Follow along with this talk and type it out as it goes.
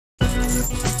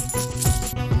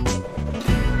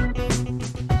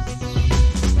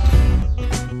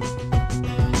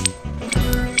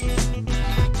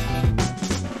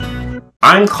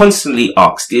I'm constantly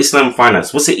asked, DSLM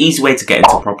Finance, what's the easy way to get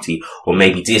into property? Or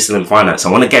maybe DSLM Finance,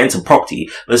 I want to get into property,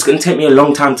 but it's going to take me a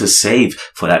long time to save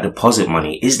for that deposit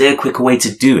money. Is there a quicker way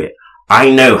to do it? I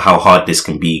know how hard this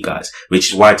can be, guys,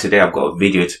 which is why today I've got a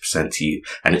video to present to you,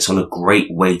 and it's on a great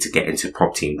way to get into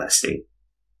property investing.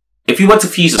 If you were to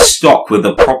fuse a stock with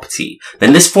a property,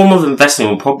 then this form of investing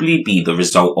will probably be the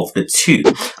result of the two.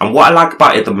 And what I like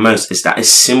about it the most is that it's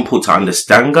simple to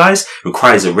understand, guys,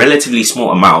 requires a relatively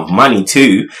small amount of money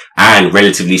too, and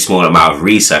relatively small amount of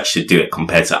research to do it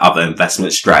compared to other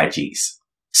investment strategies.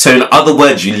 So in other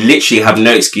words, you literally have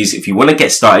no excuse if you want to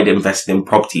get started investing in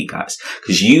property, guys,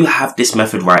 because you have this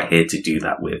method right here to do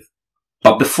that with.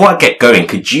 But before I get going,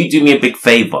 could you do me a big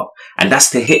favor? And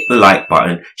that's to hit the like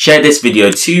button, share this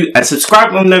video too, and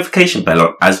subscribe on the notification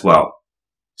bell as well.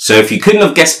 So if you couldn't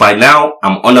have guessed by now,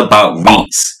 I'm on about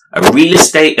REITs. A real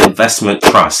estate investment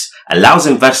trust allows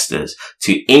investors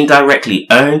to indirectly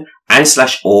own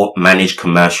and/or manage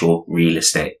commercial real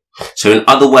estate. So in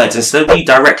other words, instead of you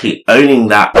directly owning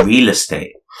that real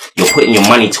estate, you're putting your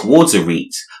money towards a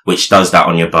REIT, which does that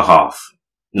on your behalf.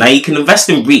 Now you can invest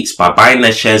in REITs by buying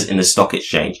their shares in the stock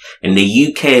exchange. In the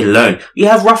UK alone, we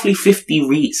have roughly 50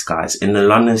 REITs, guys, in the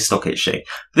London Stock Exchange.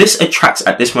 This attracts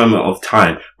at this moment of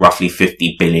time roughly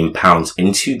 £50 billion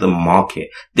into the market.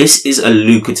 This is a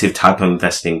lucrative type of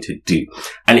investing to do,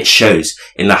 and it shows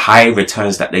in the high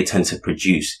returns that they tend to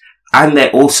produce. And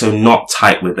they're also not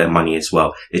tight with their money as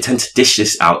well. They tend to dish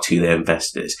this out to their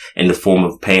investors in the form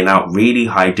of paying out really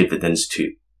high dividends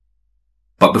too.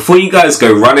 But before you guys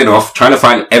go running off trying to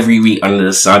find every REIT under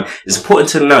the sun, it's important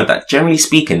to know that generally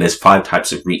speaking, there's 5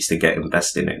 types of REITs to get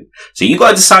invested in. So you got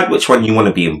to decide which one you want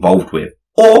to be involved with,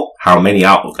 or how many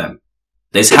out of them.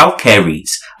 There's healthcare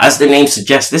REITs. As the name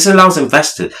suggests, this allows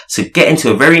investors to get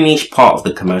into a very niche part of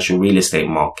the commercial real estate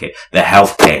market, the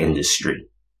healthcare industry.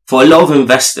 For a lot of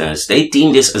investors, they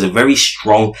deem this as a very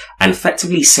strong and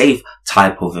effectively safe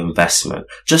type of investment,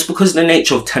 just because of the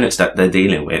nature of tenants that they're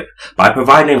dealing with. By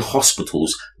providing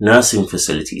hospitals, nursing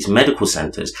facilities, medical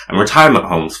centres and retirement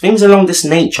homes, things along this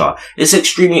nature, it's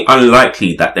extremely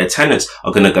unlikely that their tenants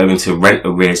are going to go into rent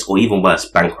arrears or even worse,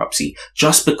 bankruptcy,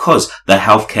 just because the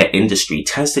healthcare industry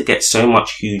tends to get so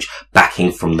much huge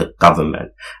backing from the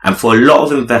government. And for a lot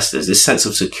of investors, this sense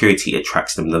of security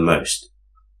attracts them the most.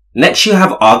 Next, you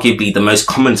have arguably the most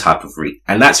common type of REIT,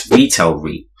 and that's retail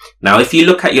REIT. Now, if you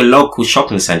look at your local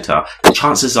shopping centre, the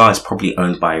chances are it's probably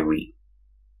owned by a REIT.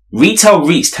 Retail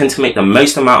REITs tend to make the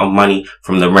most amount of money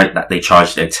from the rent that they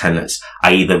charge their tenants,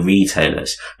 i.e. the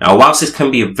retailers. Now, whilst this can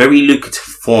be a very lucrative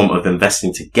form of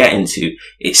investing to get into,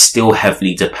 it's still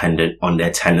heavily dependent on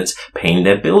their tenants paying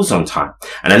their bills on time.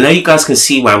 And I know you guys can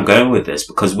see where I'm going with this,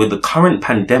 because with the current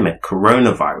pandemic,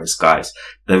 coronavirus, guys,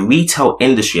 the retail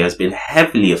industry has been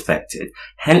heavily affected.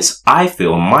 Hence, I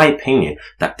feel, in my opinion,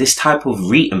 that this type of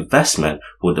REIT investment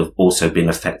would have also been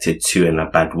affected too in a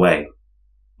bad way.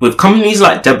 With companies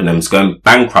like Debenhams going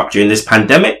bankrupt during this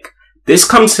pandemic, this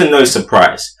comes to no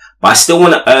surprise. But I still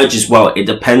want to urge as well, it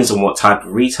depends on what type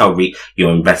of retail REIT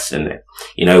you're investing in.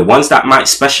 You know, ones that might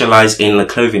specialize in the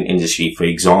clothing industry, for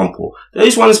example,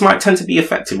 those ones might tend to be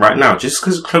affected right now just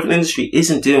because the clothing industry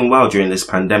isn't doing well during this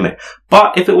pandemic.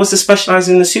 But if it was to specialize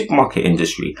in the supermarket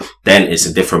industry, then it's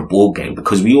a different ball game,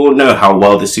 because we all know how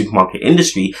well the supermarket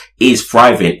industry is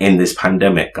thriving in this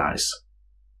pandemic, guys.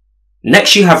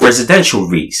 Next, you have residential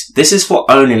REITs. This is for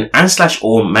owning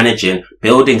and/or managing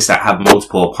buildings that have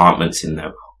multiple apartments in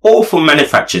them, or for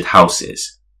manufactured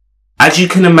houses. As you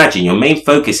can imagine, your main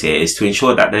focus here is to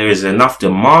ensure that there is enough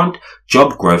demand,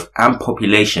 job growth and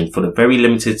population for the very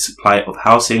limited supply of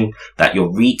housing that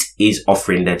your REIT is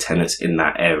offering their tenants in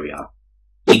that area.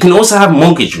 You can also have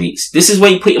mortgage REITs. This is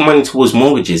where you put your money towards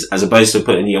mortgages as opposed to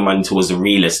putting your money towards the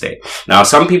real estate. Now,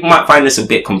 some people might find this a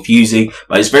bit confusing,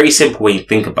 but it's very simple when you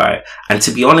think about it. And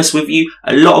to be honest with you,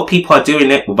 a lot of people are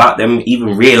doing it without them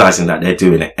even realizing that they're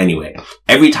doing it anyway.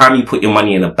 Every time you put your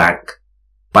money in a bank,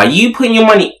 by you putting your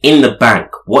money in the bank,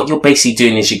 what you're basically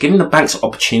doing is you're giving the banks an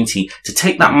opportunity to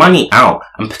take that money out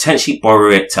and potentially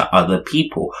borrow it to other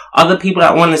people. Other people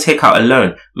that want to take out a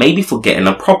loan, maybe for getting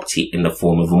a property in the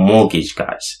form of a mortgage,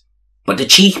 guys. But the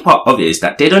cheeky part of it is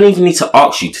that they don't even need to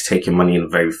ask you to take your money in the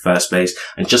very first place.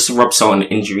 And just to rub salt on the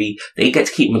injury, they get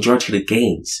to keep majority of the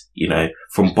gains, you know,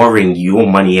 from borrowing your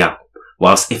money out.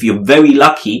 Whilst if you're very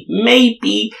lucky,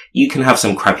 maybe you can have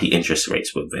some crappy interest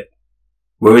rates with it.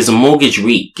 Whereas a mortgage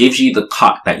REIT gives you the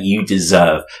cut that you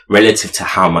deserve relative to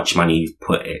how much money you've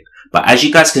put in. But as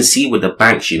you guys can see with the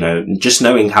banks, just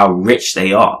knowing how rich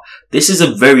they are, this is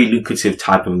a very lucrative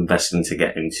type of investing to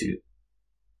get into.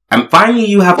 And finally,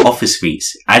 you have office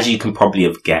REITs. As you can probably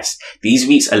have guessed, these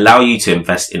REITs allow you to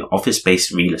invest in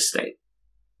office-based real estate.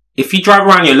 If you drive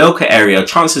around your local area,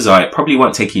 chances are it probably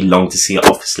won't take you long to see an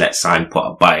office let sign put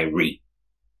up by a REIT.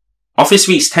 Office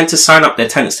REITs tend to sign up their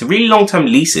tenants to really long-term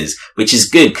leases, which is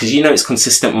good because it's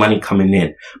consistent money coming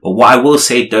in. But what I will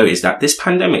say though is that this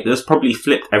pandemic has probably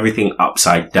flipped everything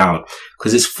upside down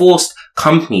because it's forced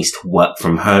companies to work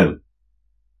from home.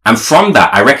 And from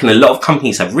that, I reckon a lot of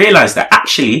companies have realized that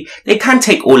actually they can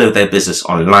take all of their business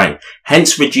online,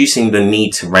 hence reducing the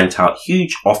need to rent out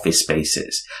huge office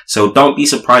spaces. So don't be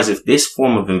surprised if this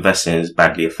form of investing is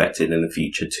badly affected in the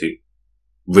future too.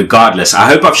 Regardless, I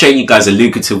hope I've shown you guys a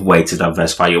lucrative way to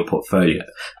diversify your portfolio.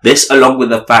 This, along with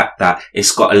the fact that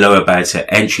it's got a lower barrier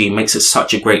to entry, makes it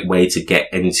such a great way to get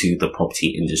into the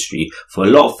property industry for a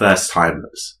lot of first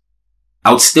timers.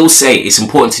 I would still say it's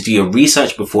important to do your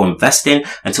research before investing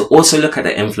and to also look at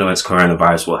the influence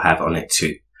coronavirus will have on it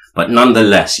too. But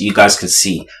nonetheless, you guys can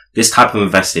see this type of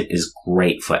investing is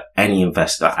great for any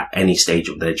investor at any stage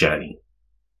of their journey.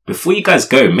 Before you guys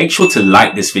go, make sure to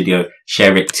like this video,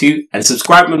 share it too, and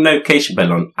subscribe with the notification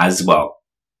bell on as well.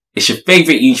 It's your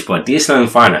favorite YouTuber, DSL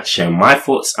Finance, sharing my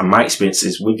thoughts and my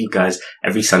experiences with you guys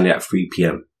every Sunday at 3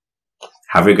 PM.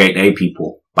 Have a great day,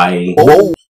 people. Bye.